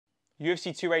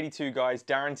UFC 282, guys.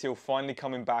 Darren Till finally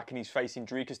coming back, and he's facing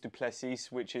Dricus Du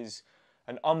Plessis, which is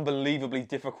an unbelievably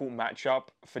difficult matchup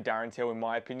for Darren Till, in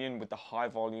my opinion, with the high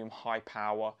volume, high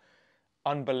power,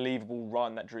 unbelievable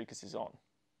run that Dricus is on.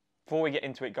 Before we get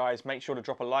into it, guys, make sure to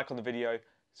drop a like on the video,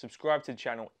 subscribe to the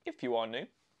channel if you are new,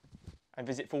 and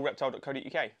visit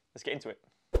fullreptile.co.uk. Let's get into it.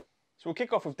 So we'll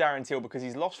kick off with Darren Till because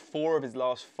he's lost 4 of his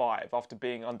last 5 after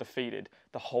being undefeated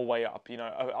the whole way up. You know,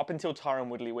 up until Tyron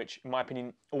Woodley, which, in my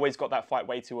opinion, always got that fight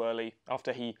way too early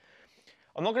after he...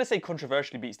 I'm not going to say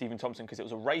controversially beat Stephen Thompson because it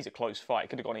was a razor close fight. It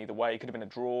could have gone either way. It could have been a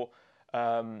draw.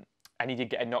 And he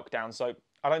did get a knockdown. So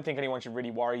I don't think anyone should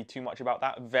really worry too much about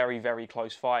that. Very, very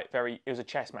close fight. It was a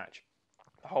chess match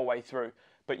the whole way through.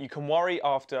 But you can worry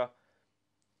after...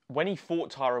 When he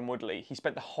fought Tyron Woodley, he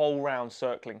spent the whole round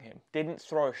circling him. Didn't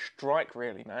throw a strike,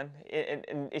 really, man.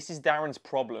 And this is Darren's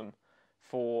problem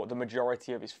for the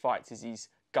majority of his fights, is he's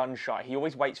gun shy. He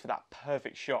always waits for that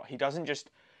perfect shot. He doesn't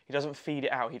feed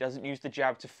it out. He doesn't use the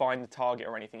jab to find the target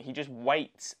or anything. He just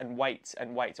waits and waits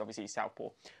and waits. Obviously, he's southpaw.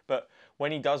 But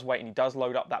when he does wait and he does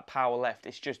load up that power left,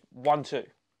 it's just 1-2.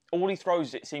 All he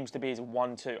throws, it seems to be, is a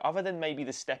 1-2. Other than maybe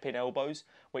the step-in elbows,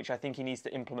 which I think he needs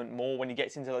to implement more. When he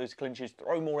gets into those clinches,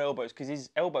 throw more elbows, because his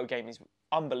elbow game is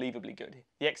unbelievably good.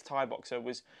 The ex-Thai boxer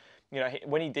was, you know,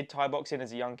 when he did Thai boxing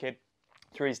as a young kid,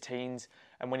 through his teens,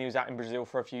 and when he was out in Brazil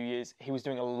for a few years, he was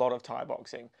doing a lot of Thai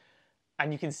boxing.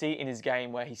 And you can see in his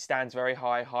game where he stands very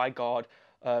high, high guard,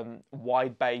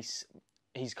 wide base.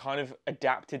 He's kind of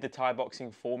adapted the Thai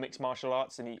boxing for mixed martial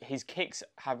arts, and his kicks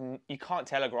you can't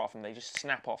telegraph them. They just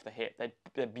snap off the hip.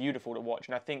 They're beautiful to watch,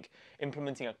 and I think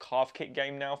implementing a calf kick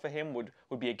game now for him would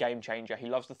be a game changer. He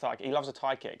loves the thigh. He loves a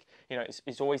Thai kick. You know,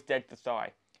 it's always dead to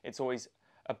thigh. It's always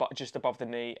just above the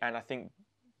knee, and I think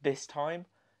this time,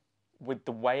 with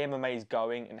the way MMA is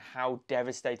going and how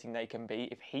devastating they can be,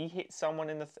 if he hits someone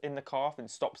in the calf and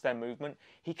stops their movement,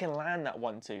 he can land that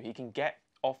 1-2. He can get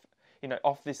off, you know,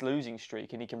 off this losing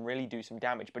streak, and he can really do some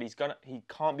damage. But he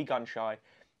can't be gun shy.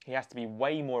 He has to be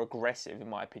way more aggressive, in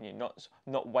my opinion,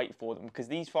 not wait for them, because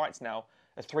these fights now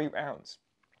are 3 rounds.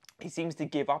 He seems to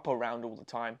give up a round all the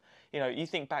time. You know, you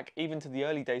think back even to the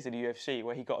early days of the UFC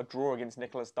where he got a draw against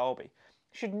Nicholas Dalby.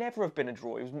 Should never have been a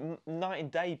draw. He was night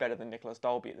and day better than Nicholas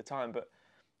Dalby at the time, but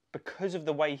because of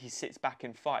the way he sits back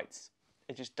in fights,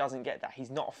 it just doesn't get that.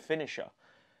 He's not a finisher.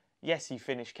 Yes, he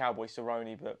finished Cowboy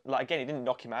Cerrone, but like again, he didn't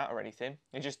knock him out or anything.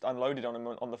 He just unloaded on him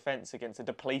on the fence against a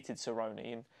depleted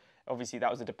Cerrone, and obviously that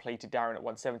was a depleted Darren at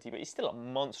 170, but he's still a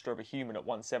monster of a human at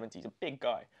 170. He's a big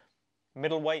guy.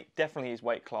 Middleweight, definitely his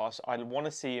weight class. I want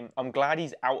to see him. I'm glad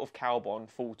he's out of Cowbon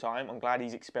full time. I'm glad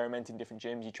he's experimenting different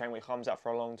gyms. He trained with Hamzat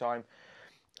for a long time.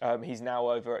 He's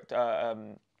now over at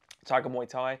Tiger Muay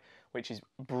Thai, which is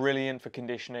brilliant for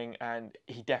conditioning, and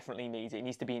he definitely needs it. He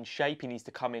needs to be in shape. He needs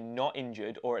to come in not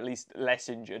injured, or at least less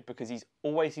injured, because he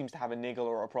always seems to have a niggle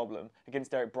or a problem.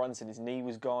 Against Derek Brunson, his knee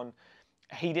was gone.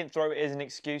 He didn't throw it as an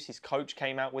excuse. His coach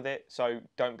came out with it, so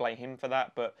don't blame him for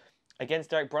that. But against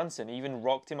Derek Brunson, he even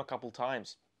rocked him a couple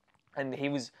times. And he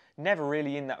was never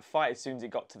really in that fight as soon as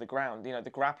it got to the ground. You know, the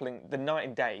grappling, the night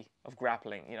and day of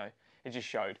grappling, you know, it just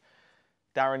showed.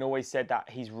 Darren always said that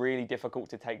he's really difficult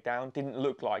to take down. Didn't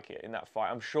look like it in that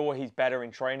fight. I'm sure he's better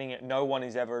in training. No one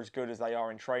is ever as good as they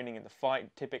are in training in the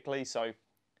fight, typically. So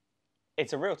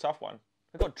it's a real tough one.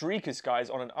 We've got Dricus, guys,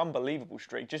 on an unbelievable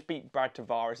streak. Just beat Brad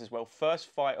Tavaras as well. First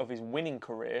fight of his winning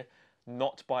career,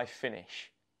 not by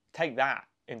finish. Take that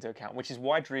into account, which is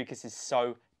why Dricus is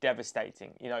so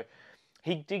devastating. You know,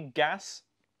 he did gas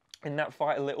in that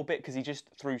fight a little bit because he just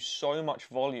threw so much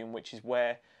volume, which is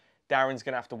where Darren's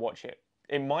going to have to watch it.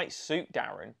 It might suit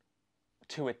Darren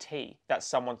to a T that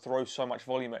someone throws so much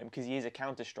volume at him because he is a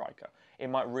counter striker. It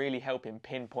might really help him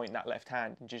pinpoint that left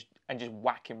hand and just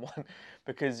whack him one,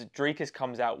 because Dricus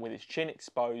comes out with his chin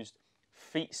exposed,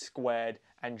 feet squared,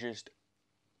 and just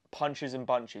punches and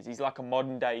bunches. He's like a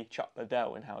modern day Chuck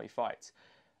Liddell in how he fights,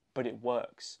 but it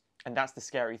works, and that's the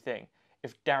scary thing.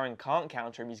 If Darren can't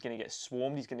counter him, he's going to get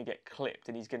swarmed, he's going to get clipped,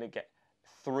 and he's going to get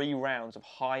 3 rounds of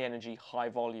high energy, high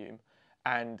volume.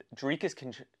 And Dricus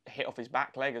can hit off his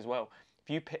back leg as well.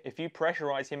 If you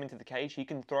pressurize him into the cage, he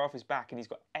can throw off his back, and he's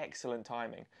got excellent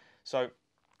timing. So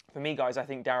for me, guys, I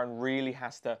think Darren really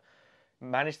has to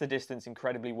manage the distance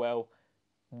incredibly well,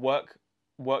 work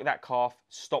that calf,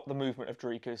 stop the movement of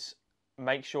Dricus,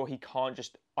 make sure he can't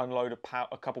just unload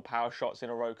a couple power shots in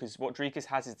a row, because what Dricus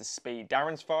has is the speed.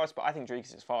 Darren's fast, but I think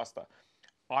Dricus is faster.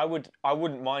 I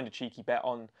wouldn't mind a cheeky bet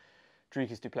on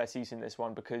Dricus Du Plessis in this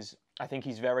one, because I think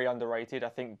he's very underrated. I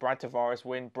think Brad Tavaras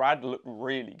win. Brad looked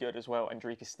really good as well, and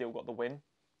Dricus still got the win.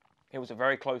 It was a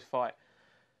very close fight.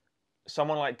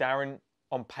 Someone like Darren,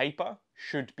 on paper,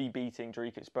 should be beating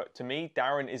Dricus. But to me,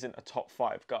 Darren isn't a top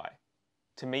 5 guy.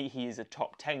 To me, he is a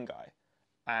top 10 guy.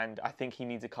 And I think he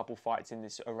needs a couple fights in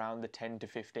this around the 10 to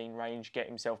 15 range, get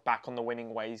himself back on the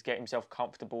winning ways, get himself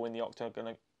comfortable in the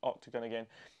octagon again,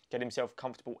 get himself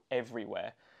comfortable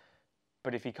everywhere.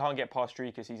 But if he can't get past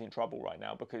Dricus, he's in trouble right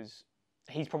now, because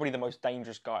he's probably the most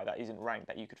dangerous guy that isn't ranked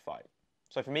that you could fight.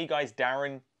 So for me, guys,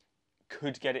 Darren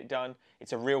could get it done.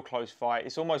 It's a real close fight.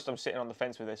 It's almost, I'm sitting on the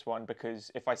fence with this one, because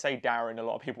if I say Darren, a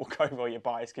lot of people will go, well, you're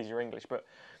biased because you're English. But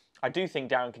I do think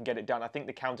Darren can get it done. I think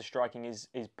the counter-striking is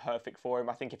perfect for him.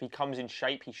 I think if he comes in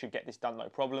shape, he should get this done, no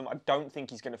problem. I don't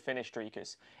think he's going to finish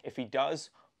Dricus. If he does,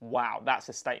 wow, that's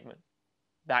a statement.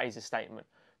 That is a statement.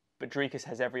 But Dricus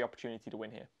has every opportunity to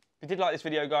win here. If you did like this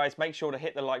video, guys, make sure to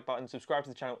hit the like button, subscribe to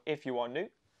the channel if you are new, and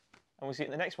we'll see you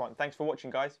in the next one. Thanks for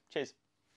watching, guys. Cheers.